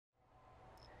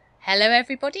Hello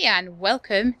everybody and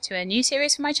welcome to a new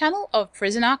series for my channel of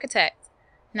Prison Architect.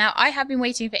 Now I have been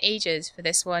waiting for ages for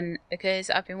this one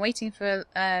because I've been waiting for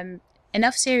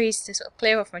enough series to sort of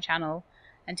clear off my channel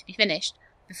and to be finished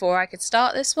before I could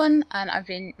start this one, and I've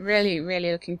been really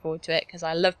looking forward to it because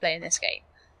I love playing this game.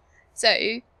 So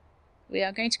we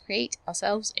are going to create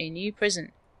ourselves a new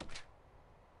prison.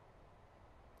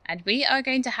 And we are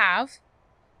going to have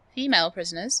female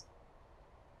prisoners.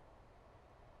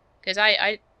 Because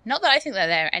not that I think that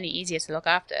they're any easier to look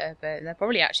after, but they're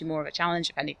probably actually more of a challenge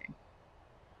if anything.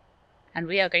 And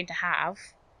we are going to have...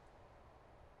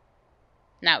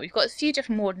 Now, we've got a few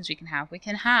different wardens we can have. We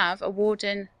can have a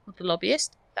warden of the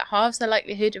lobbyist that halves the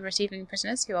likelihood of receiving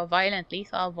prisoners who are violent,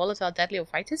 lethal, volatile, deadly or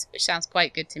fighters, which sounds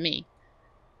quite good to me.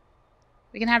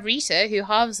 We can have Rita, who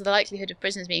halves the likelihood of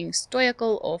prisoners being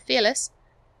stoical or fearless,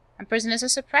 and prisoners are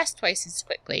suppressed twice as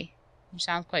quickly, which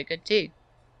sounds quite good too.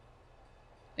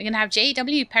 We can have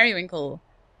J.W. Periwinkle,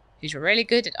 who's really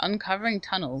good at uncovering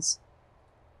tunnels.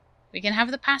 We can have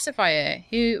the pacifier,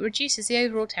 who reduces the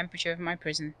overall temperature of my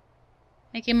prison,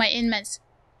 making my inmates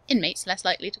less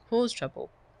likely to cause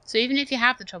trouble. So even if you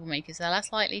have the troublemakers, they're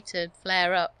less likely to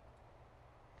flare up.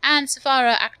 And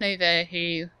Safara Aknova,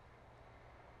 who...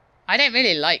 I don't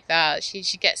really like that. She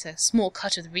gets a small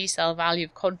cut of the resale value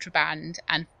of contraband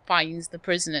and fines the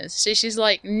prisoners. So she's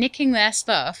like nicking their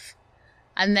stuff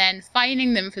and then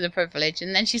fining them for the privilege,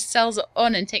 and then she sells it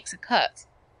on and takes a cut.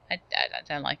 I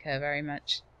don't like her very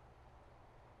much.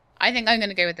 I think I'm going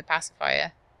to go with the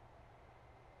pacifier.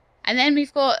 And then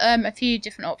we've got a few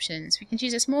different options. We can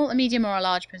choose a small, a medium, or a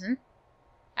large prison.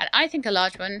 And I think a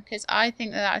large one, because I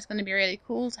think that is going to be really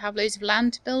cool to have loads of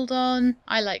land to build on.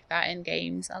 I like that in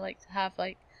games. I like to have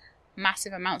like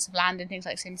massive amounts of land in things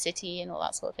like SimCity and all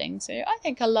that sort of thing. So I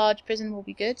think a large prison will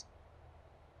be good.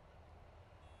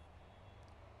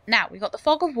 Now, we've got the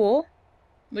fog of war,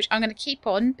 which I'm going to keep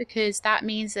on because that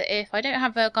means that if I don't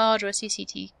have a guard or a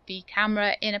CCTV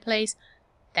camera in a place,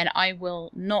 then I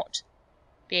will not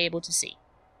be able to see.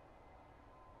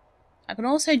 I can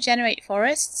also generate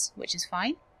forests, which is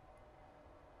fine.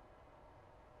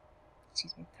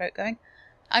 Excuse me, throat going.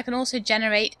 I can also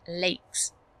generate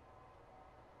lakes.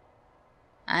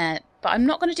 But I'm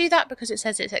not going to do that because it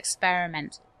says it's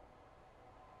experimental.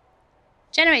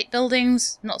 Generate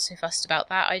buildings, not so fussed about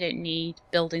that. I don't need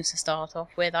buildings to start off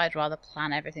with. I'd rather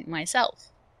plan everything myself.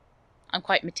 I'm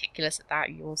quite meticulous at that,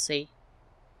 you will see.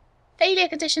 Failure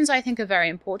conditions I think are very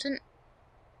important.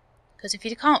 Because if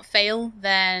you can't fail,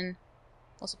 then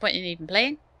what's the point in even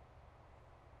playing?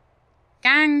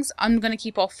 Gangs, I'm going to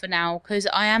keep off for now because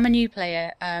I am a new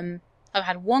player. I've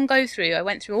had one go through. I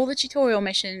went through all the tutorial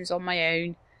missions on my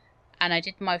own. And I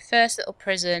did my first little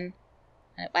prison.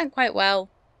 And it went quite well.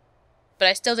 But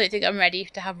I still don't think I'm ready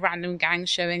to have random gangs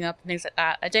showing up and things like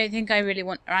that. I don't think I really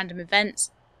want random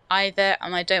events either.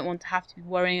 And I don't want to have to be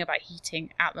worrying about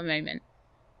heating at the moment.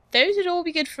 Those would all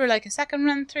be good for like a second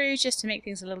run through, just to make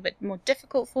things a little bit more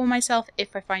difficult for myself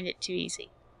if I find it too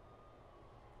easy.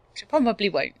 Which I probably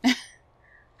won't.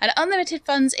 And unlimited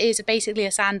funds is basically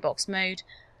a sandbox mode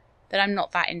that I'm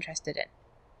not that interested in.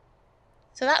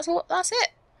 So that's it.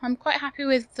 I'm quite happy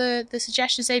with the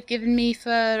suggestions they've given me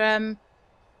for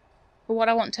what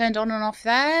I want turned on and off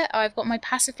there. I've got my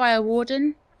pacifier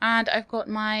warden and I've got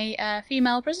my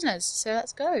female prisoners. So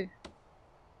let's go.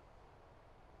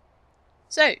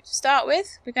 So, to start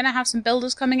with, we're going to have some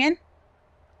builders coming in.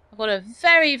 I've got a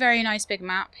very nice big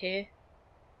map here.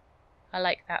 I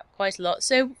like that quite a lot.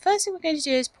 So, first thing we're going to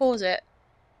do is pause it.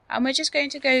 And we're just going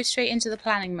to go straight into the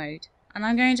planning mode. And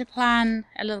I'm going to plan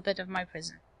a little bit of my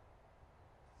prison.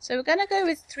 So, we're going to go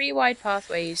with 3 wide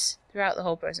pathways throughout the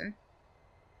whole prison.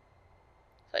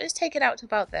 So, I'll just take it out to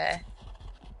about there.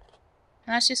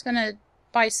 And that's just going to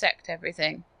bisect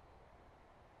everything.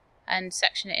 And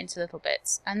section it into little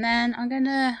bits. And then I'm going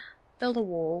to build a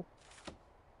wall.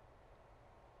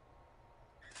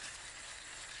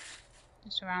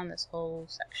 Just around this whole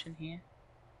section here.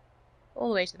 All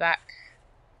the way to the back.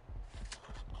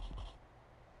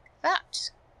 Like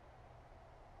that.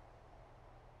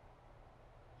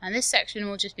 And this section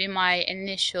will just be my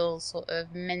initial sort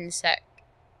of minsec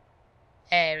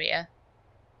area.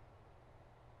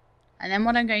 And then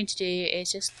what I'm going to do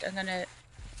is I'm going to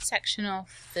section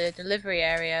off the delivery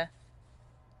area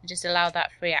and just allow that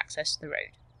free access to the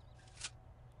road.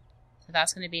 So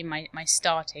that's going to be my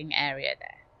starting area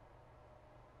there.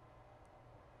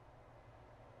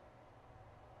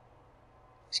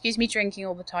 Excuse me drinking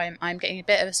all the time. I'm getting a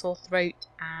bit of a sore throat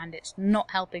and it's not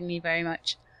helping me very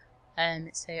much.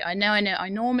 So I know I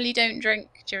normally don't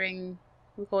drink during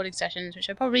recording sessions, which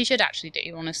I probably should actually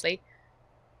do, honestly.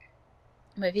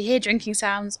 But if you hear drinking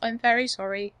sounds, I'm very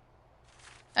sorry.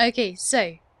 Okay,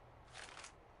 so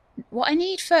what I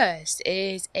need first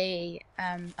is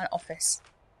an office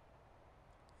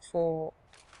for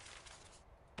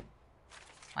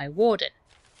my warden.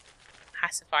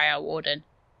 Pacify our warden.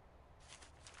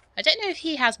 I don't know if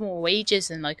he has more wages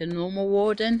than like a normal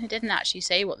warden. It didn't actually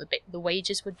say what the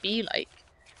wages would be like.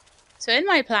 So in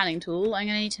my planning tool, I'm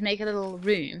going to need to make a little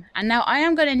room. And now I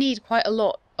am going to need quite a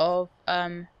lot of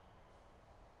 3-wide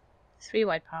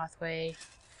pathway.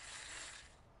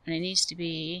 And it needs to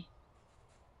be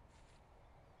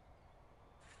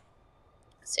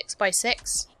 6 by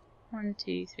 6. 1,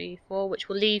 2, 3, 4, which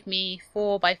will leave me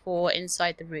 4 by 4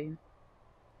 inside the room.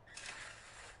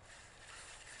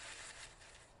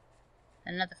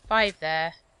 Another 5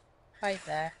 there. 5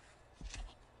 there.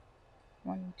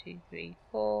 1, 2, 3,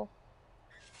 4.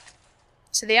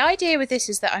 So the idea with this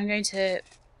is that I'm going to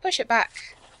push it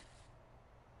back.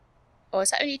 Oh,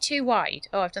 is that only 2 wide?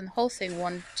 Oh, I've done the whole thing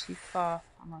 1 too far.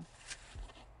 Hang on.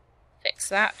 Fix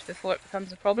that before it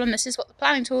becomes a problem. This is what the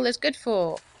planning tool is good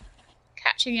for.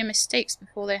 Catching your mistakes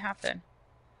before they happen.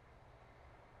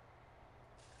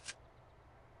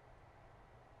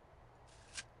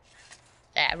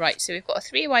 There, right, so we've got a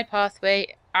 3-wide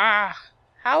pathway. Ah!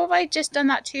 How have I just done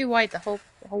that 2 wide the whole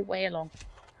way along?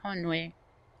 How annoying.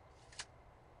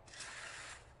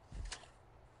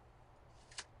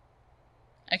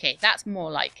 Okay, that's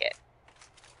more like it.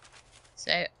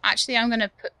 So, actually I'm going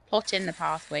to plot in the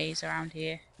pathways around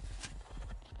here.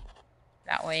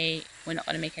 That way, we're not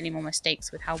going to make any more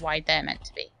mistakes with how wide they're meant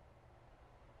to be.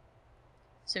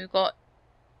 So we've got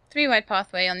 3-wide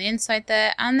pathway on the inside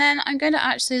there, and then I'm going to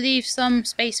actually leave some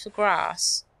space for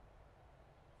grass.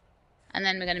 And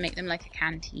then we're going to make them like a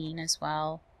canteen as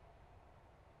well.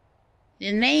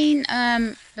 The main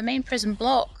prison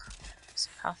block.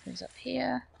 Some pathways up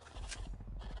here.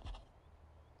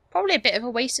 Probably a bit of a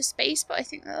waste of space, but I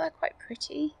think that they're quite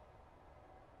pretty.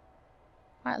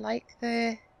 Quite like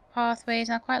the pathways,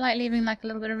 and I quite like leaving like a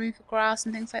little bit of room for grass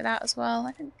and things like that as well.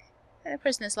 I think the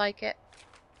prisoners like it.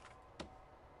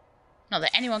 Not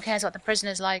that anyone cares what the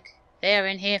prisoners like. They're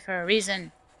in here for a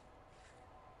reason.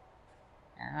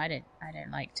 No, I don't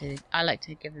like to. I like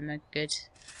to give them a good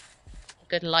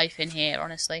life in here,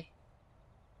 honestly.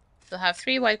 They'll have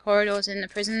 3 wide corridors in the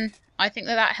prison. I think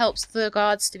that helps the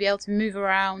guards to be able to move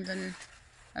around and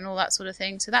all that sort of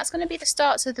thing. So that's going to be the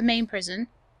starts of the main prison.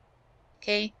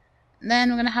 Okay. And then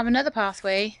we're going to have another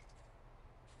pathway.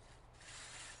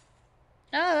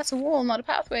 Oh, that's a wall, not a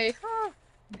pathway. Oh.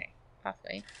 Okay,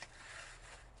 pathway.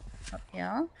 Up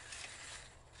here.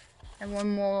 And one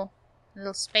more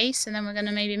little space, and then we're going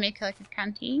to maybe make like a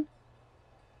canteen.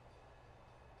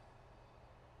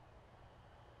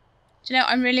 Do you know,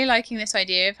 I'm really liking this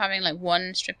idea of having like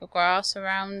one strip of grass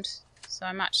around. So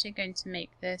I'm actually going to make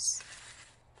this.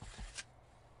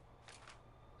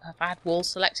 If I had wall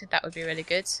selected, that would be really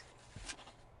good.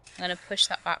 I'm going to push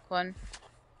that back one.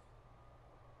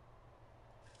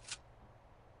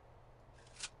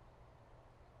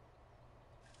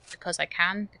 Because I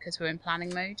can, because we're in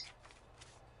planning mode.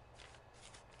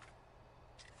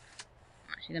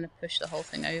 I'm actually going to push the whole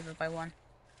thing over by 1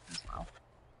 as well.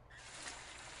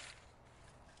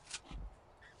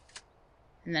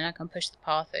 And then I can push the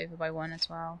path over by 1 as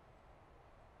well.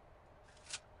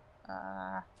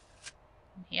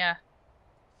 Yeah.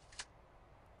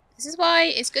 This is why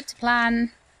it's good to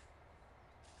plan.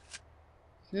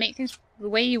 You can make things the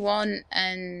way you want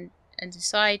and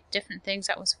decide different things.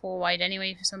 That was 4 wide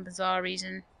anyway for some bizarre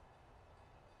reason.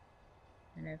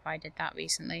 I don't know if I did that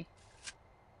recently.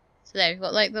 So there, we've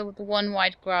got like the 1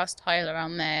 wide grass tile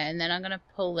around there, and then I'm going to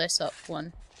pull this up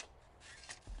 1.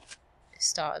 The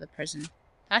start of the prison.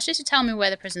 That's just to tell me where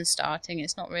the prison's starting.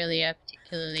 It's not really a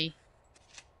particular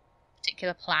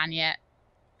plan yet.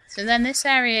 So then this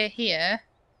area here.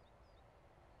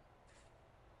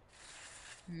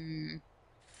 Do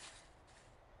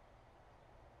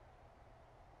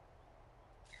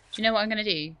you know what I'm going to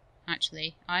do?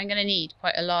 Actually, I'm going to need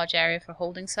quite a large area for a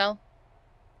holding cell.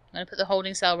 I'm going to put the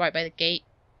holding cell right by the gate.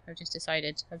 I've just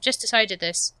decided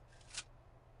this.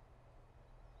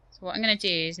 So what I'm going to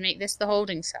do is make this the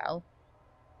holding cell.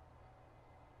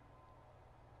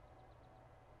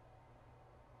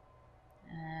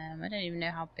 I don't even know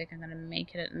how big I'm going to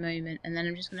make it at the moment. And then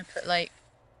I'm just going to put like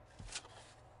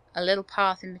a little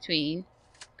path in between,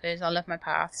 because I love my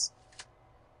paths.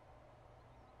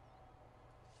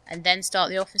 And then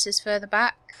start the offices further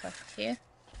back, like here.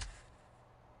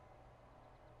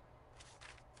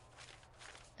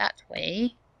 That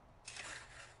way.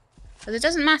 But it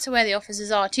doesn't matter where the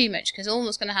offices are too much, because all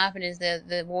that's going to happen is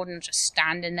the warden will just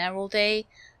stand in there all day.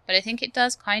 But I think it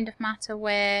does kind of matter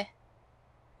where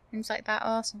Things like that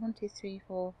are. So 1, 2, 3,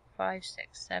 4, 5,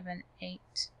 6, 7,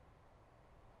 8.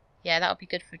 Yeah, that would be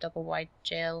good for a double wide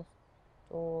jail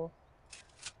door.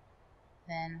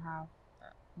 Then have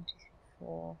 1, 2, 3,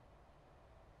 4.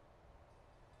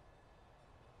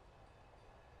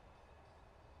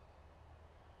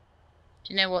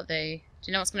 Do you know what though? Do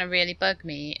you know what's going to really bug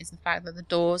me is the fact that the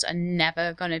doors are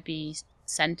never going to be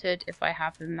centered if I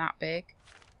have them that big.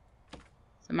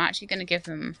 So I'm actually going to give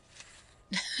them...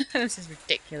 This is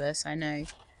ridiculous, I know. I'm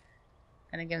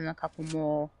going to give them a couple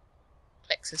more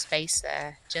clicks of space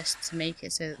there just to make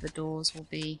it so that the doors will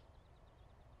be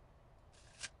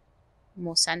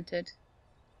more centered.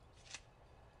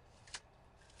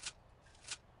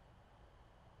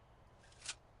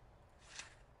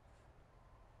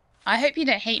 I hope you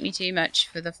don't hate me too much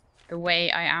for the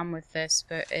way I am with this,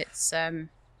 but it's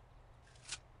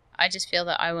I just feel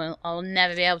that I'll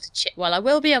never be able to well, I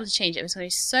will be able to change it, but it's going to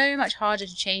be so much harder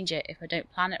to change it if I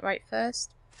don't plan it right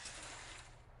first.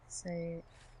 So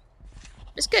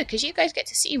it's good because you guys get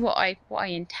to see what I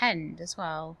intend as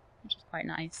well, which is quite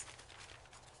nice.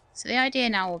 So the idea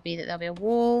now will be that there'll be a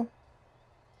wall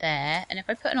there, and if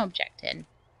I put an object in,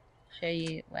 I'll show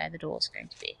you where the door's going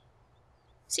to be.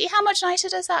 See how much nicer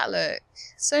does that look?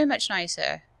 So much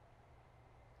nicer.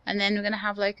 And then we're going to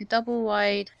have like a double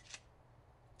wide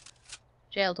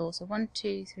jail door. So 1,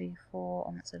 2, 3, 4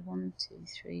 on that side. 1, 2,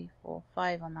 3, 4,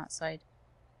 5 on that side.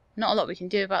 Not a lot we can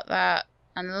do about that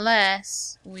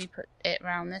unless we put it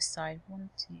around this side. 1,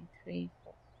 2, 3,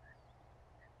 4, 5,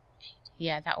 8.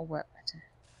 Yeah, that will work better.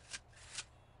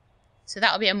 So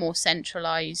that'll be a more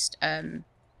centralised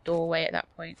doorway at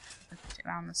that point. I'll put it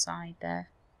around the side there.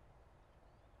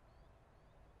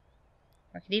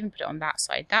 I could even put it on that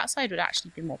side. That side would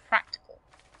actually be more practical,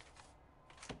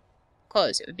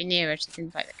 because it would be nearer to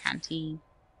things like the canteen.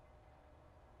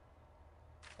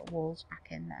 Put walls back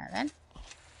in there then.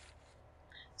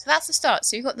 So that's the start.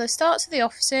 So we've got the starts of the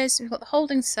offices, we've got the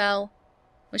holding cell,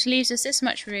 which leaves us this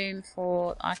much room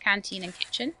for our canteen and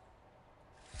kitchen,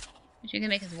 which we can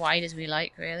make as wide as we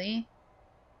like, really.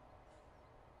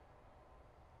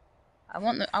 I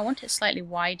want it slightly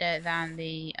wider than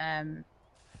the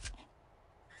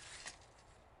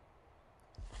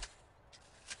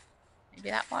maybe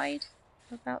that wide,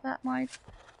 about that wide.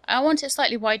 I want it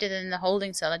slightly wider than the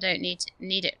holding cell. I don't need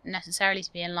it necessarily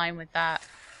to be in line with that.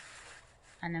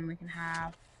 And then we can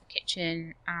have the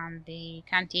kitchen and the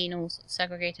canteen all sort of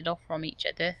segregated off from each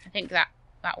other. I think that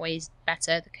way is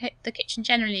better. The kitchen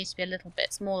generally needs to be a little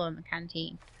bit smaller than the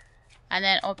canteen. And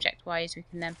then object-wise, we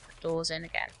can then put doors in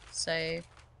again. So,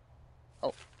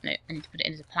 oh no, I need to put it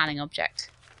in as a planning object.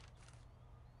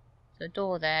 So a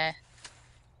door there.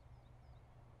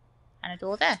 And a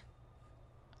door there.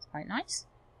 That's quite nice.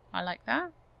 I like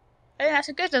that. I think that's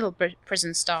a good little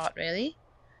prison start, really.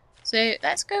 So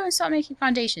let's go and start making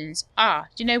foundations. Do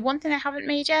you know one thing I haven't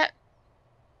made yet?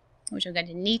 Which I'm going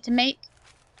to need to make,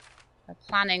 by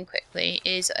planning quickly,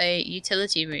 is a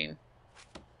utility room.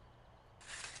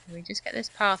 We just get this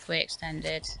pathway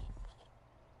extended.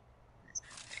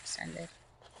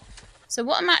 So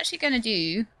what I'm actually going to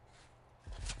do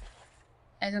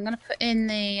is I'm going to put in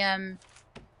the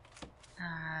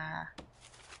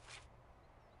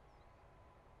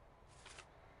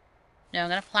no, I'm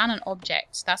going to plan an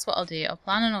object. That's what I'll do. I'll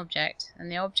plan an object,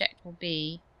 and the object will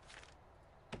be...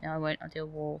 No, I won't. I'll do a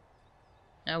wall.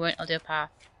 No, I won't. I'll do a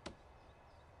path.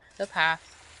 The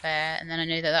path there, and then I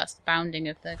know that that's the bounding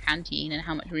of the canteen and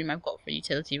how much room I've got for a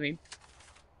utility room.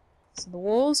 So the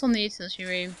walls on the utility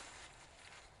room.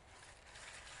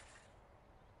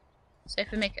 So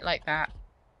if we make it like that,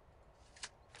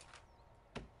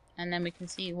 and then we can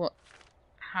see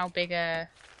how big a...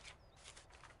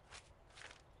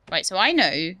 Right, so I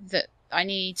know that I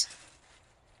need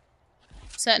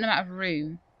a certain amount of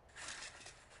room.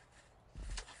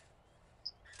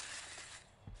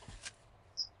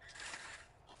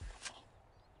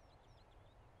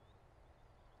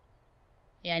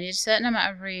 Yeah, I need a certain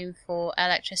amount of room for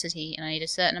electricity, and I need a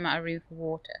certain amount of room for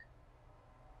water.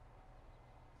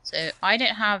 So I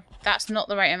don't have... That's not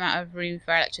the right amount of room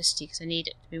for electricity, because I need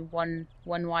it to be one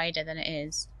wider than it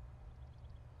is.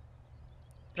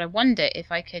 But I wonder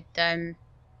if I could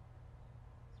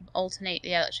alternate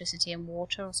the electricity and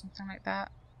water or something like that.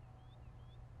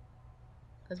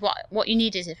 Because what you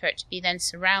need is for it to be then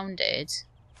surrounded.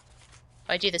 If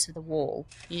I do this with a wall,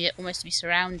 you need it almost to be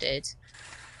surrounded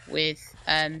with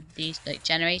these like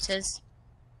generators.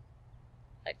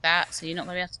 Like that. So you're not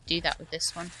going to be able to do that with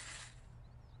this one.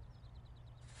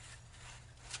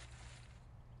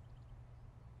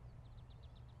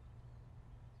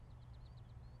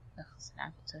 So now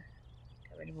I've got to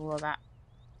get rid of all of that.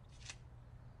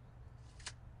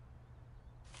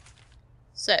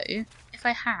 So, if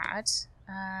I had...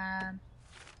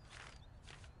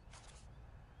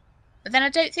 but then I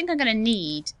don't think I'm going to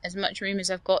need as much room as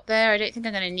I've got there. I don't think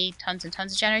I'm going to need tons and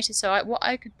tons of generators. So what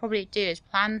I could probably do is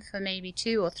plan for maybe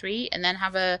 2 or 3 and then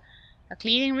have a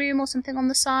cleaning room or something on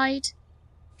the side.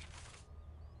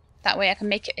 That way I can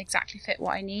make it exactly fit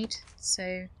what I need.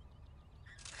 So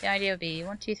the idea would be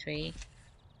 1, 2, 3,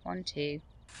 1, 2,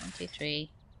 1, 2, 3.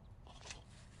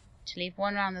 To leave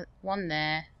one around one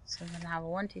there. So I'm going to have a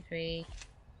 1, 2, 3.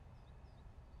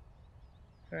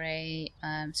 Great.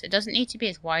 So it doesn't need to be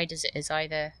as wide as it is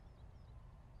either.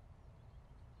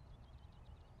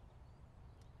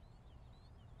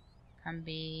 Can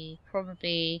be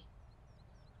probably...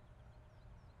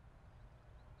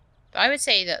 But I would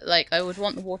say that, like, I would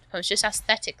want the water pumps just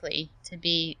aesthetically to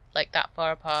be, like, that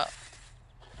far apart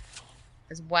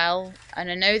as well. And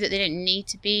I know that they don't need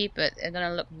to be, but they're going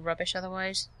to look rubbish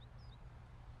otherwise.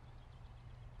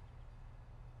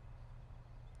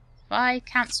 If I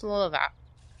cancel all of that,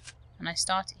 and I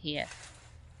start it here.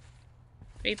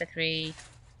 3 by 3,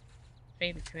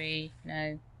 3 by 3,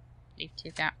 no, leave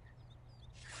 2 gap.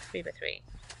 3 by 3,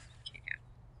 2 gap.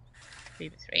 3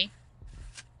 by 3.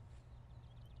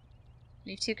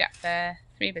 Leave 2 gap there,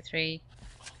 3 by 3,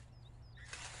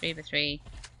 3 by 3,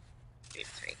 3 by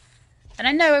 3. And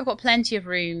I know I've got plenty of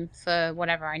room for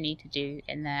whatever I need to do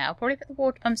in there. I'll probably put the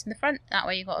water pumps in the front, that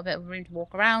way you've got a bit of room to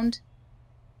walk around.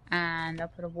 And I'll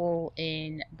put a wall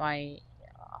in by...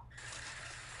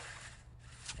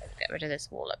 get rid of this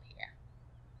wall up here.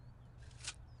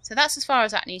 So that's as far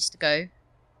as that needs to go.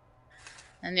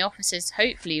 And the offices,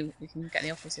 hopefully we can get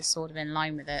the offices sort of in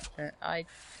line with it, but I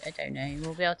don't know.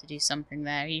 We'll be able to do something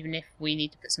there, even if we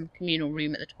need to put some communal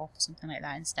room at the top or something like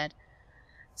that instead.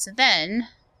 So then,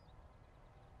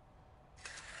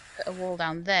 put a wall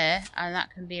down there, and that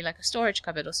can be like a storage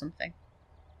cupboard or something.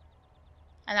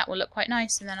 And that will look quite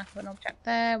nice, and then I can put an object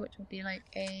there, which will be like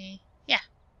a... yeah,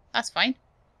 that's fine.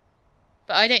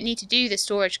 But I don't need to do the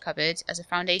storage cupboard as a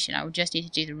foundation, I will just need to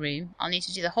do the room. I'll need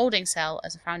to do the holding cell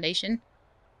as a foundation.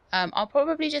 I'll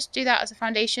probably just do that as a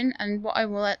foundation, and what I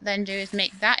will then do is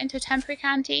make that into a temporary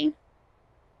canteen.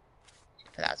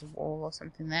 Put that as a wall or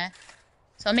something there.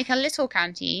 So I'll make a little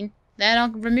canteen, then I'll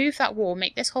remove that wall,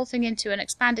 make this whole thing into an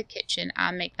expanded kitchen,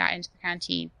 and make that into the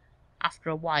canteen after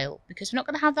a while, because we're not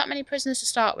going to have that many prisoners to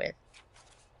start with.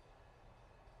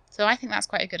 So I think that's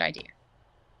quite a good idea.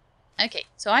 Okay,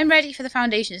 so I'm ready for the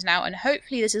foundations now, and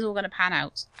hopefully this is all going to pan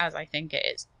out as I think it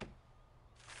is.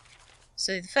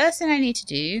 So the first thing I need to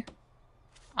do,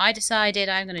 I decided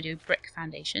I'm going to do brick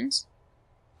foundations.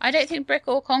 I don't think brick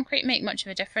or concrete make much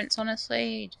of a difference,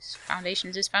 honestly. Just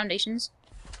foundations is foundations.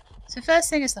 So first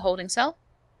thing is the holding cell.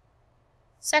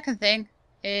 Second thing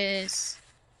is...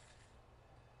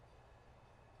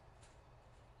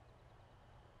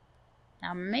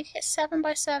 now make it 7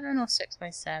 by 7 or 6 by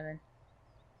 7.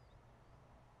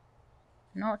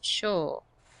 Not sure.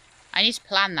 I need to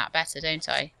plan that better, don't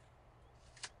I?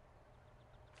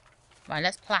 Right,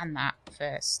 let's plan that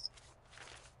first.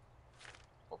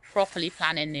 We'll properly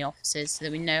plan in the offices so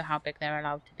that we know how big they're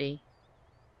allowed to be.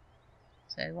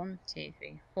 So 1, 2,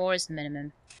 3, 4 is the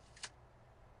minimum.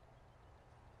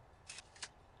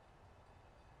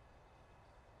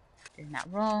 Doing that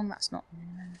wrong, that's not the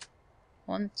minimum.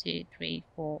 1, 2, 3,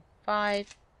 4, 5.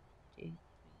 2, 3,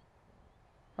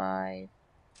 4, 5.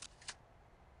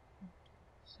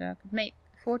 So I could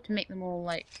afford to make them all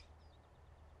like...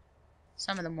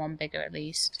 some of them one bigger at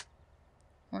least.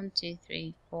 1, 2,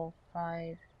 3, 4,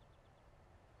 5.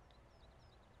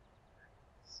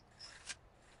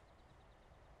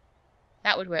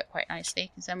 That would work quite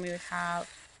nicely, because then we would have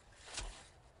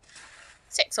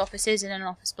 6 offices in an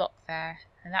office block there,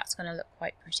 and that's going to look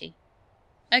quite pretty.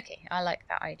 Okay, I like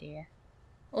that idea.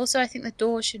 Also, I think the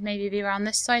doors should maybe be around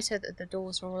this side, so that the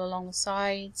doors are all along the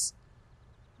sides.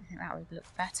 I think that would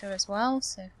look better as well,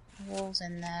 so the walls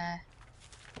in there.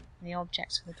 The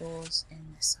objects for the doors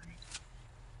in this side.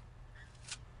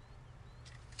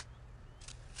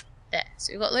 There.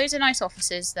 So we've got loads of nice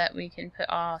offices that we can put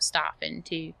our staff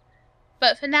into.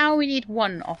 But for now we need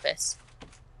one office.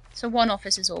 So one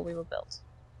office is all we will build.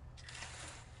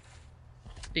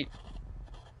 Boom.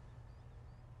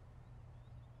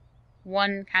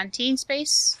 One canteen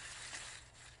space.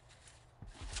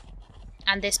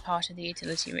 And this part of the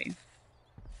utility room.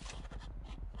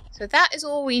 So that is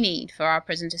all we need for our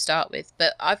prison to start with.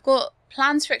 But I've got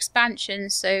plans for expansion,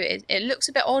 so it looks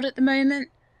a bit odd at the moment.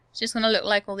 It's just going to look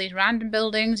like all these random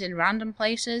buildings in random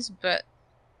places, but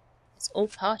it's all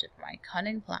part of my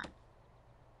cunning plan.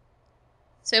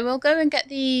 So we'll go and get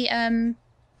the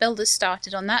builders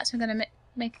started on that. So I'm going to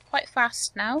make it quite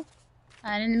fast now.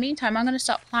 And in the meantime, I'm going to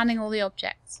start planning all the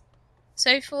objects.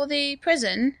 So for the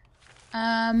prison,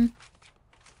 I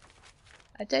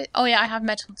don't. Oh yeah, I have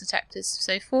metal detectors.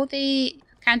 So for the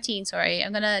canteen, sorry,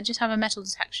 I'm going to just have a metal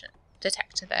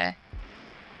detector there.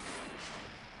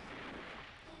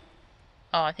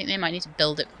 Oh, I think they might need to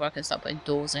build it before I can start putting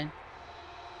doors in.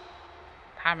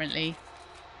 Apparently.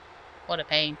 What a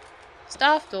pain.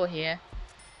 Staff door here.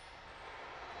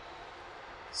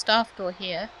 Staff door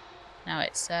here. Now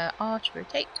it's R to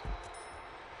rotate.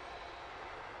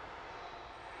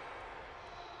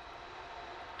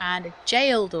 And a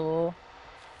jail door.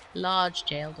 Large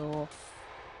jail door.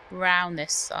 Round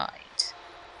this side.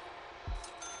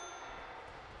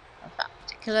 Of that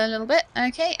particular little bit.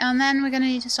 Okay, and then we're going to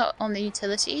need to start on the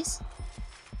utilities.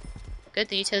 Good,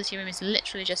 the utility room is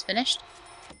literally just finished.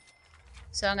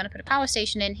 So I'm going to put a power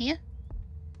station in here.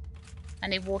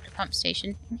 And a water pump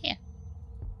station in here.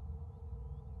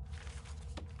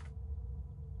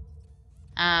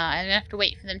 I'm going to have to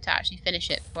wait for them to actually finish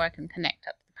it before I can connect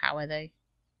up the power though.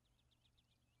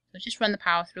 So just run the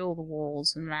power through all the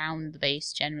walls and around the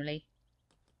base generally.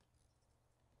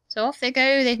 So off they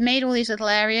go, they've made all these little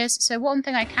areas. So one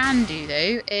thing I can do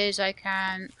though is I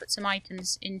can put some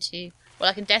items into, well,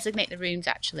 I can designate the rooms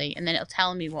actually, and then it'll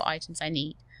tell me what items I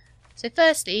need. So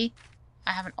firstly,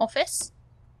 I have an office.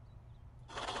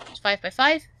 It's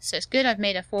 5x5, so it's good. I've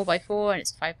made a 4x4 and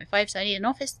it's 5x5, so I need an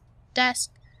office,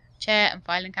 desk, chair and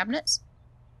filing cabinets.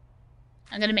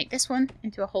 I'm going to make this one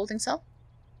into a holding cell.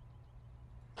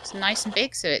 It's nice and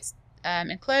big, so it's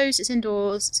enclosed, it's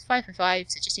indoors, it's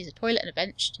 5x5, so it just needs a toilet and a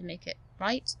bench to make it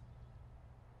right.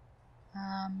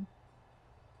 The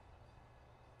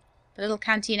little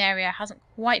canteen area hasn't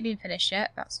quite been finished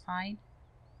yet, that's fine.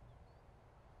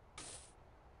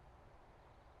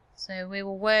 So we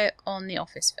will work on the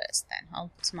office first then.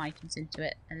 I'll put some items into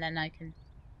it and then I can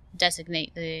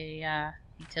designate the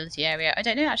utility area. I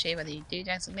don't know actually whether you do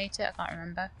designate it, I can't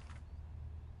remember.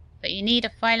 But you need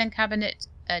a filing cabinet,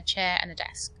 a chair and a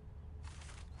desk.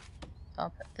 So I'll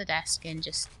put the desk in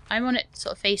just... I want it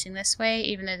sort of facing this way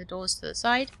even though the door's to the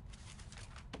side.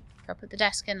 So I'll put the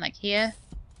desk in like here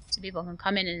so people can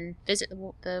come in and visit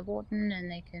the warden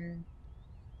and they can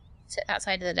sit that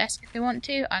side of the desk if they want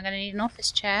to. I'm going to need an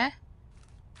office chair.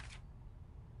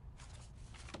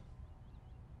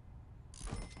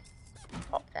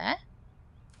 Pop there.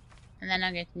 And then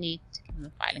I'm going to need to give them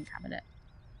a filing cabinet.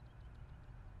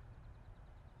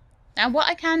 Now what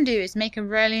I can do is make a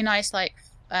really nice like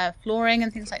flooring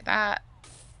and things like that.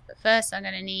 But first I'm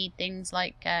going to need things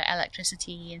like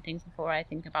electricity and things before I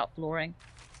think about flooring.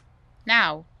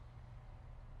 Now,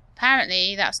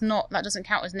 apparently that doesn't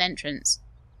count as an entrance.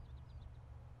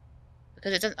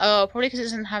 Because it doesn't, probably because it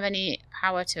doesn't have any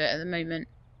power to it at the moment.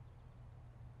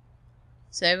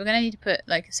 So we're going to need to put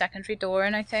like a secondary door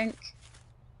in, I think.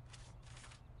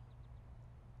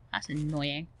 That's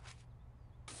annoying.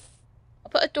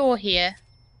 I'll put a door here,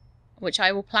 which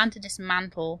I will plan to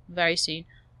dismantle very soon.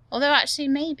 Although actually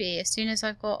maybe as soon as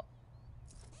I've got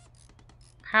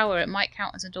power it might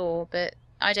count as a door, but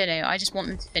I don't know. I just want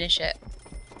them to finish it.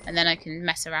 And then I can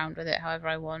mess around with it however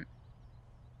I want.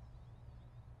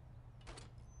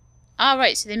 Ah,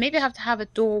 right, so they maybe have to have a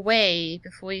doorway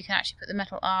before you can actually put the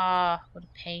metal... Ah, what a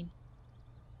pain.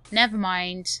 Never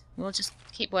mind. We'll just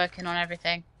keep working on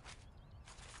everything.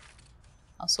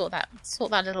 I'll sort that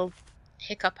little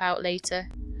hiccup out later.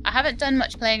 I haven't done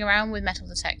much playing around with metal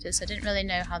detectors, so I didn't really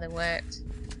know how they worked.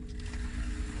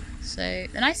 So,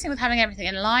 the nice thing with having everything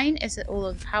in line is that all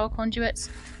of the power conduits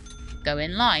go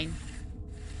in line.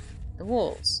 The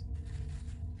walls.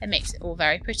 It makes it all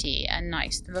very pretty and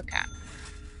nice to look at.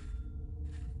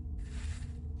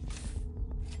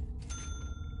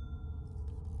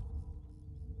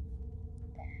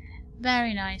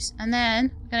 Very nice. And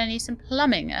then we're going to need some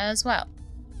plumbing as well.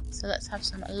 So let's have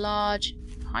some large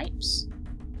pipes.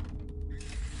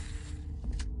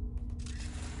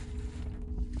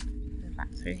 Go back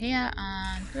through here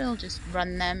and we'll just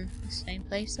run them the same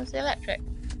place as the electric.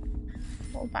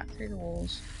 All back through the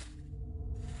walls.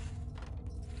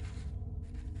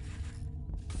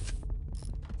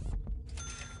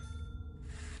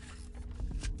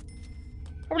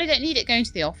 Probably don't need it going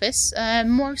to the office,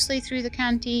 mostly through the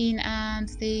canteen and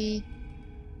the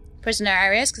prisoner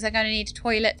areas, because they're going to need a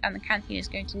toilet and the canteen is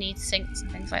going to need sinks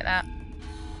and things like that.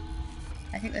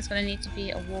 I think there's going to need to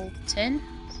be a walled tin,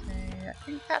 so I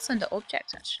think that's under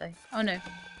objects actually. Oh no.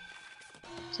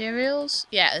 Materials?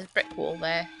 Yeah, there's a brick wall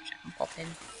there, which I can pop in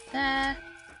there.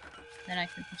 Then I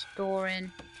can put a door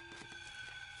in.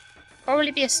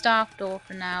 Probably be a staff door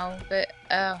for now, but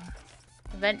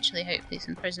eventually, hopefully,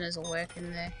 some prisoners will work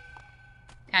in the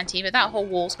canteen. But that whole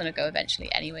wall's going to go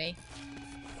eventually anyway.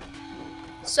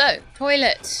 So,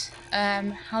 toilet.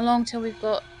 How long till we've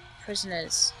got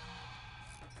prisoners?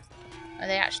 Are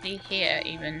they actually here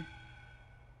even?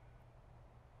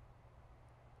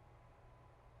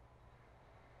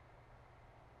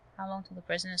 How long till the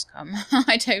prisoners come?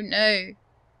 I don't know.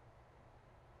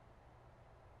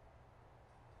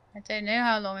 I don't know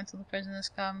how long until the prisoners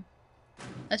come.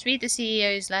 Let's read the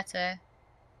CEO's letter.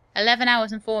 11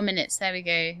 hours and 4 minutes. There we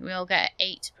go. We'll get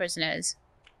 8 prisoners.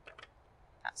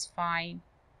 That's fine.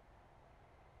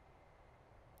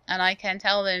 And I can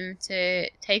tell them to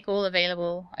take all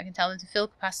available. I can tell them to fill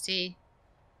capacity.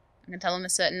 I can tell them a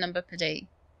certain number per day.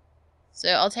 So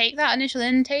I'll take that initial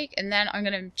intake and then I'm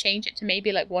going to change it to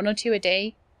maybe like 1 or 2 a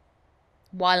day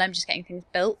while I'm just getting things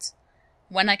built.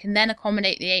 When I can then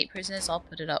accommodate the 8 prisoners, I'll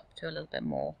put it up to a little bit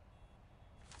more.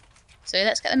 So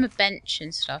let's get them a bench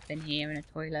and stuff in here and a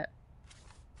toilet.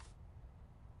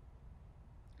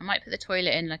 I might put the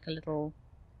toilet in like a little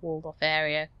walled off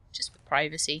area just for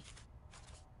privacy.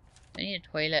 I need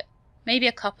a toilet. Maybe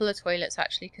a couple of toilets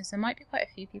actually, because there might be quite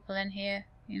a few people in here,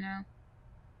 you know.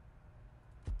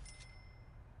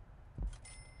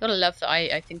 Gotta love that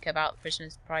I think about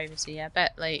prisoners' privacy. I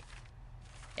bet like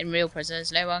in real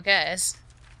prisons no one cares.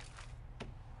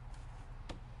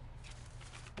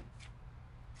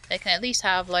 They can at least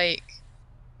have like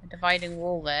a dividing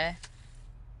wall there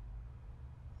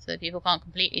so that people can't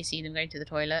completely see them going to the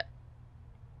toilet.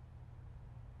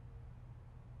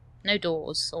 No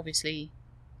doors, obviously.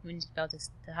 We need to be able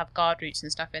to have guard routes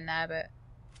and stuff in there, but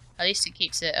at least it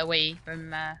keeps it away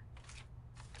from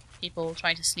people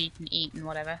trying to sleep and eat and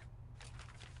whatever.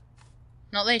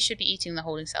 Not that they should be eating in the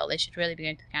holding cell, they should really be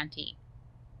going to the canteen.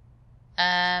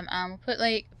 And we'll put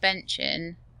like a bench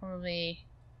in, probably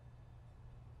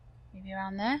maybe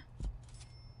around there.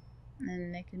 And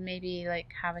then they can maybe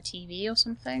like have a TV or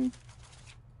something.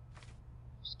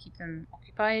 Just keep them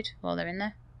occupied while they're in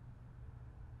there.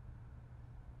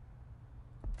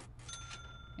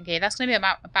 Okay, that's going to be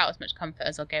about as much comfort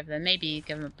as I'll give them. Maybe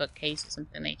give them a bookcase or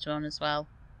something later on as well.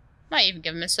 Might even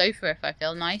give them a sofa if I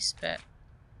feel nice, but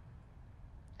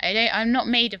I'm not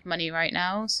made of money right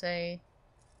now, so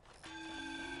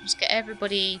just get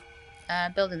everybody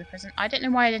building the prison. I don't know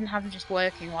why I didn't have them just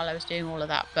working while I was doing all of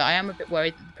that, but I am a bit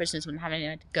worried that the prisoners wouldn't have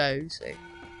anywhere to go, so I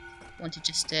wanted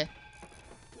just to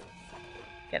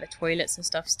get the toilets and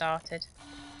stuff started.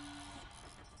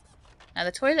 Now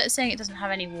the toilet is saying it doesn't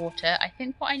have any water. I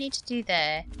think what I need to do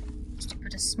there is to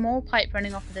put a small pipe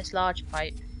running off of this large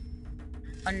pipe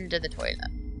under the toilet.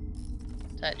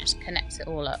 So it just connects it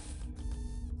all up.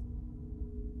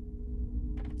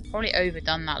 I've probably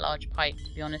overdone that large pipe,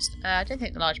 to be honest. I don't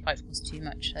think the large pipe was too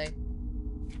much, though.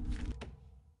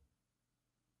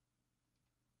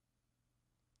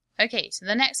 Okay, so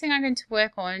the next thing I'm going to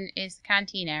work on is the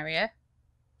canteen area.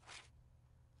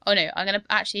 Oh no, I'm going to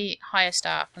actually hire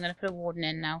staff. I'm going to put a warden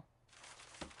in now.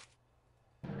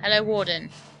 Hello, warden.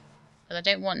 Because I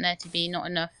don't want there to be not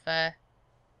enough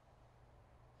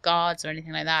guards or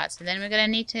anything like that. So then we're going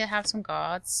to need to have some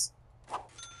guards.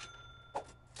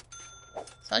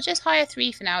 So I'll just hire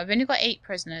 3 for now. We've only got 8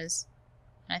 prisoners.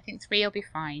 And I think 3 will be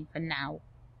fine for now.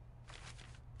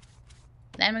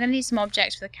 Then we're going to need some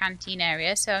objects for the canteen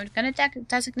area. So I'm going to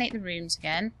designate the rooms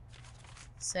again.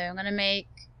 So I'm going to make...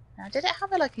 Now, did it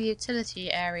have like a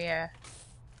utility area?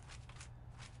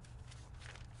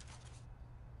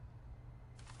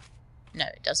 No,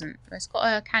 it doesn't. It's got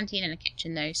a canteen and a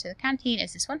kitchen though. So the canteen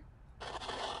is this one.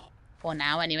 For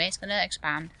now, anyway. It's going to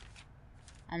expand.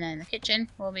 And then the kitchen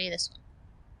will be this one.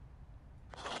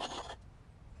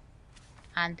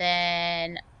 And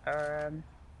then there's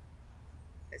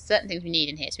certain things we need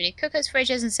in here. So we need cookers,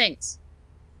 fridges, and sinks.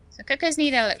 So cookers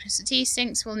need electricity,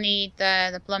 sinks will need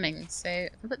the plumbing. So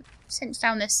if I put the sinks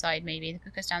down this side, maybe, the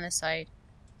cookers down this side.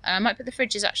 I might put the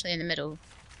fridges actually in the middle.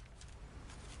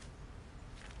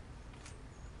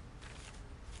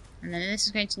 And then this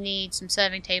is going to need some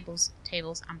serving tables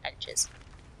and benches.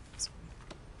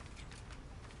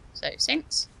 So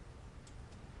sinks.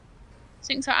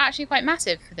 Sinks are actually quite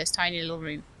massive for this tiny little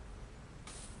room.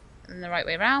 And then the right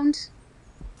way around.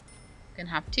 We can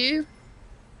have 2.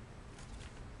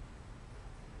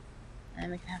 And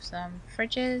then we can have some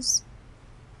fridges.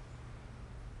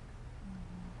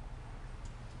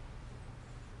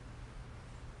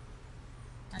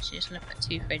 Actually, just going to put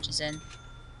 2 fridges in.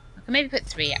 I can maybe put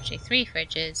 3 actually. 3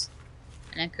 fridges.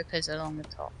 And then cookers along the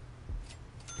top.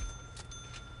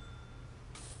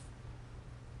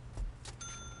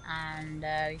 And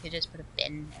we could just put a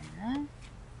bin in there.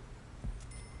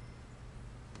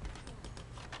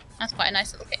 That's quite a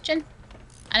nice little kitchen.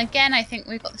 And again, I think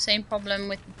we've got the same problem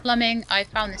with the plumbing. I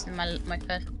found this in my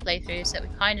first playthrough, so we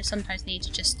kind of sometimes need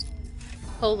to just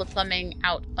pull the plumbing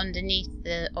out underneath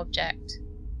the object.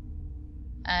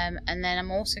 And then I'm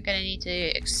also going to need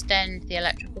to extend the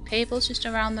electrical cables just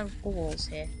around the walls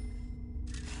here.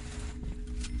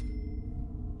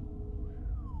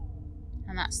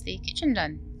 And that's the kitchen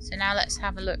done. So now let's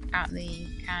have a look at the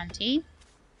canteen.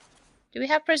 Do we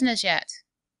have prisoners yet?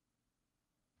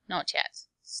 Not yet.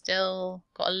 Still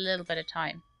got a little bit of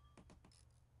time.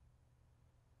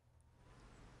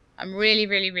 I'm really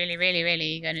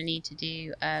going to need to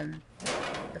do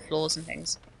the floors and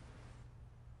things.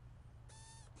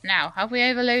 Now, have we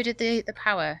overloaded the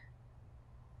power?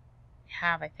 We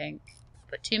have, I think.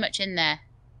 Put too much in there.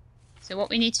 So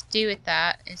what we need to do with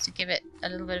that is to give it a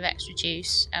little bit of extra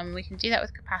juice, and we can do that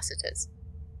with capacitors.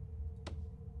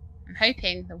 I'm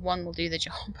hoping that one will do the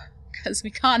job, because we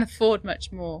can't afford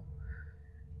much more.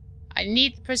 I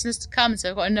need the prisoners to come, so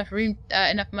I've got enough room,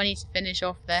 enough money to finish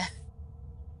off there.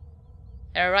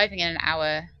 They're arriving in an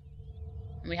hour,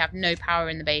 and we have no power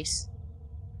in the base.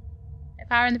 No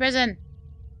power in the prison!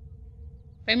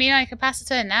 Bring me my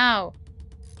capacitor now!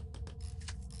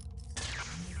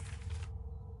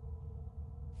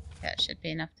 That should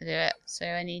be enough to do it. So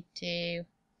I need to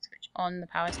switch on the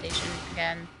power station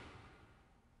again.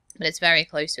 But it's very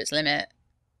close to its limit.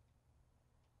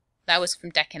 That was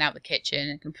from decking out the kitchen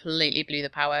and completely blew the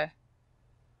power.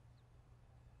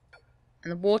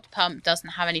 And the water pump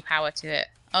doesn't have any power to it.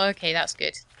 Oh, okay, that's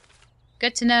good.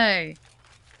 Good to know.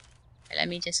 Okay, let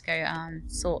me just go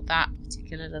and sort that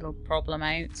particular little problem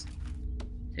out.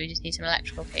 So we just need some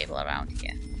electrical cable around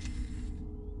here.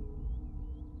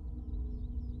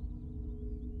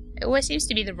 It always seems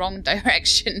to be the wrong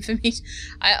direction for me.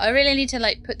 I really need to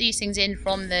like put these things in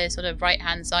from the sort of right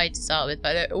hand side to start with,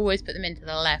 but I always put them into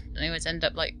the left, and I always end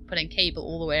up like putting cable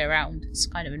all the way around. It's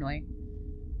kind of annoying.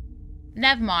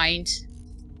 Never mind.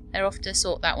 They're off to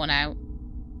sort that one out.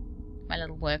 My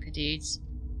little worker dudes.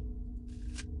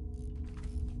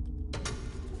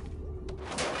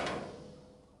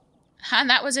 And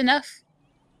that was enough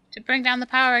to bring down the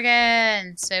power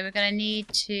again. So we're going to need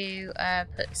to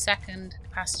put the second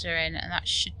capacitor in, and that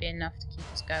should be enough to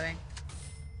keep us going.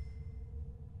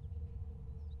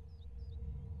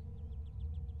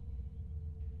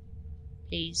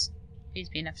 Please. Please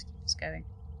be enough to keep us going.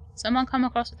 Someone come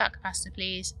across with that capacitor,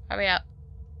 please. Hurry up.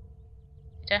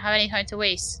 We don't have any time to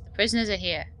waste. The prisoners are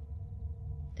here.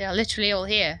 They are literally all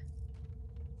here.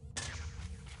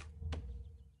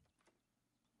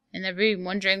 In their room,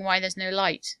 wondering why there's no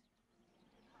light.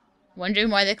 Wondering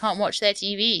why they can't watch their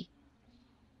TV.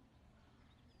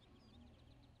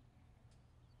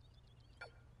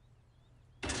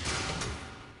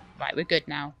 Right, we're good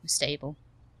now. We're stable.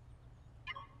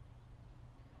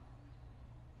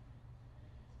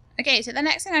 Okay, so the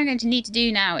next thing I'm going to need to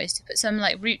do now is to put some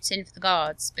like roots in for the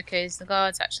guards, because the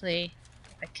guards actually,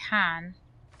 if I can.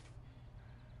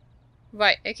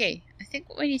 Right, okay. I think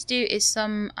what we need to do is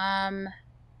some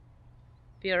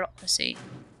bureaucracy.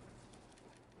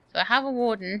 So I have a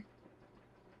warden.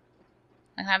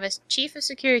 I have a chief of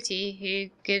security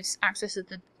who gives access to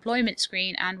the deployment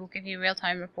screen and will give you a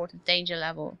real-time report of danger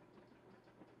level.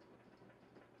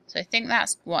 So I think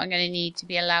that's what I'm going to need to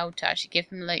be allowed to actually give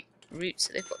them like routes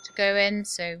that they've got to go in.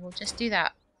 So we'll just do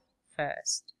that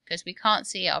first, because we can't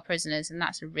see our prisoners, and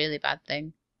that's a really bad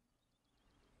thing.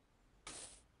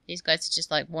 These guys are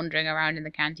just like wandering around in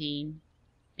the canteen,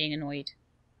 being annoyed.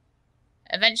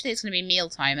 Eventually it's going to be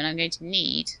mealtime, and I'm going to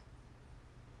need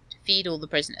to feed all the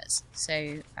prisoners.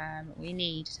 So we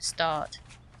need to start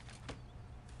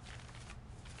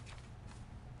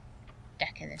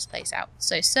decking this place out.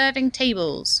 So serving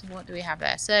tables. What do we have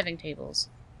there? Serving tables.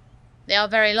 They are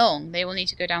very long. They will need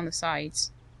to go down the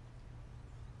sides.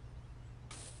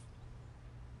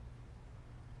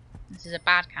 This is a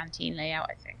bad canteen layout,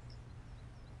 I think.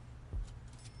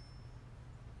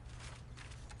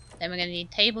 Then we're going to need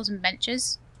tables and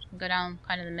benches. We'll go down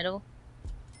kind of the middle.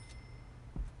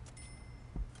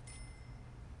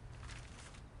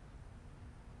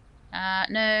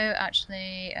 No,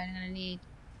 actually, I'm going to need...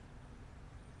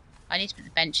 I need to put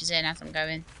the benches in as I'm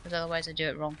going, because otherwise I do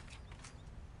it wrong.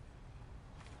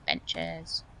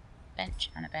 Benches. Bench,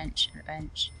 and a bench, and a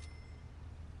bench.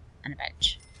 And a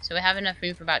bench. So we have enough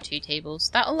room for about 2 tables.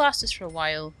 That'll last us for a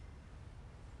while.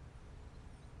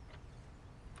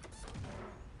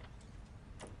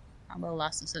 That will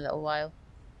last us a little while.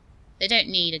 They don't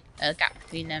need a gap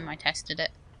between them, I tested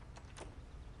it.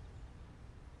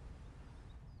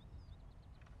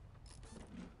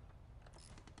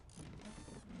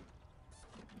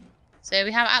 So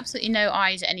we have absolutely no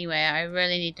eyes anywhere. I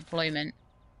really need deployment.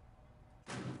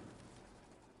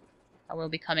 I will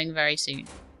be coming very soon.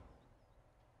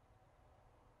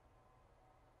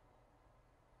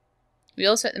 We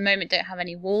also at the moment don't have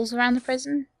any walls around the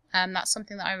prison. That's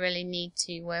something that I really need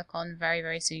to work on very,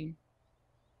 very soon.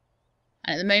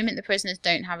 And at the moment the prisoners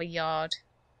don't have a yard,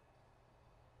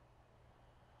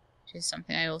 which is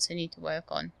something I also need to work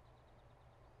on.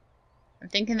 I'm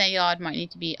thinking their yard might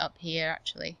need to be up here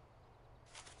actually.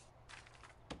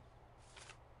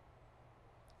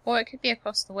 Or it could be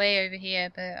across the way over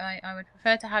here, but I would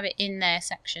prefer to have it in their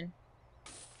section.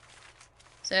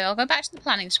 So I'll go back to the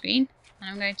planning screen and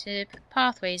I'm going to put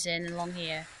pathways in along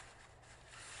here.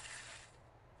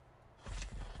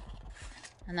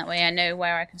 And that way I know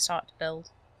where I can start to build.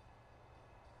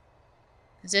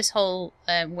 Because this whole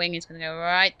wing is going to go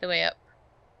right the way up.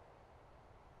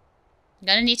 I'm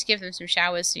going to need to give them some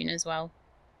showers soon as well.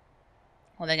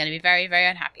 Or they're going to be very, very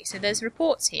unhappy. So there's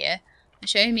reports here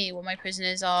showing me what my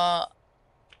prisoners are,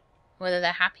 whether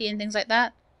they're happy and things like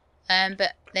that.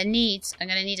 But their needs, I'm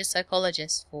going to need a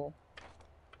psychologist for.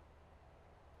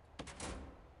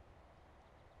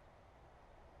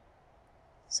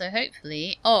 So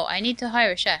hopefully... Oh, I need to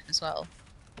hire a chef as well.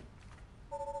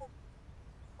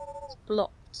 It's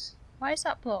blocked. Why is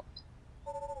that blocked?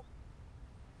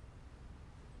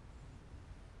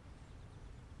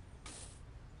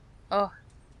 Oh,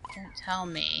 don't tell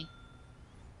me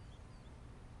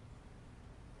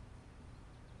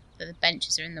that the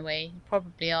benches are in the way. They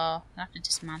probably are. I'll have to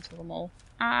dismantle them all.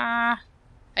 Ah!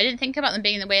 I didn't think about them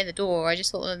being in the way of the door. I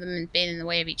just thought of them being in the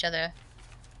way of each other.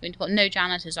 We've got no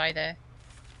janitors either.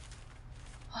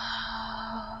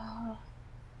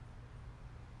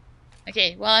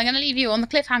 Okay, well I'm going to leave you on the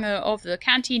cliffhanger of the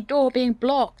canteen door being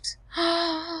blocked.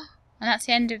 And that's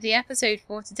the end of the episode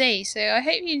for today. So I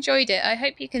hope you enjoyed it. I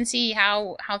hope you can see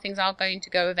how things are going to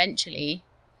go eventually.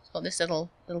 It's got this little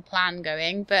plan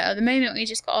going. But at the moment we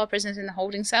just got our prisoners in the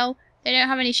holding cell. They don't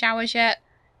have any showers yet.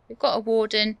 We've got a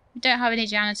warden. We don't have any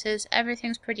janitors.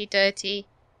 Everything's pretty dirty.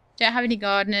 Don't have any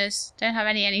gardeners. Don't have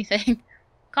anything.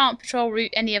 Can't patrol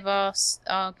route any of our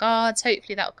guards.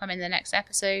 Hopefully that'll come in the next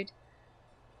episode.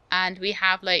 And we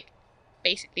have like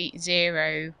basically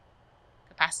zero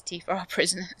capacity for our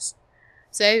prisoners.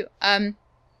 So I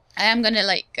am going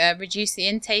to reduce the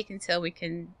intake until we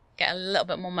can get a little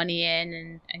bit more money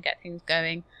in and get things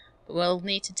going. But we'll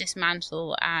need to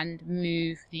dismantle and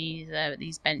move these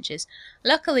benches.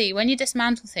 Luckily, when you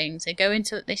dismantle things,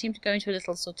 they seem to go into a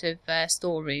little sort of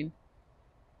storeroom.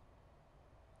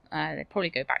 They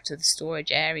probably go back to the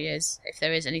storage areas, if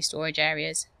there is any storage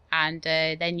areas, and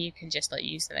then you can just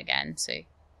use them again. So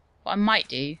what I might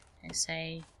do is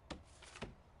say,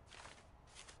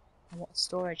 what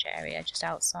storage area just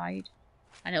outside,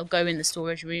 and it'll go in the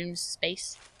storage rooms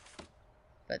space.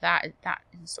 But that is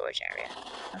the storage area.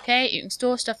 Okay, you can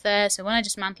store stuff there, so when I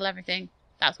dismantle everything,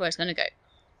 that's where it's going to go.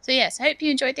 So yes, I hope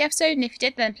you enjoyed the episode, and if you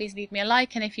did, then please leave me a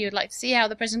like, and if you would like to see how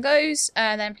the prison goes,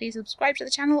 then please subscribe to the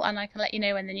channel, and I can let you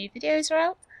know when the new videos are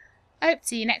out. I hope to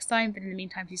see you next time, but in the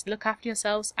meantime, please look after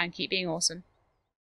yourselves, and keep being awesome.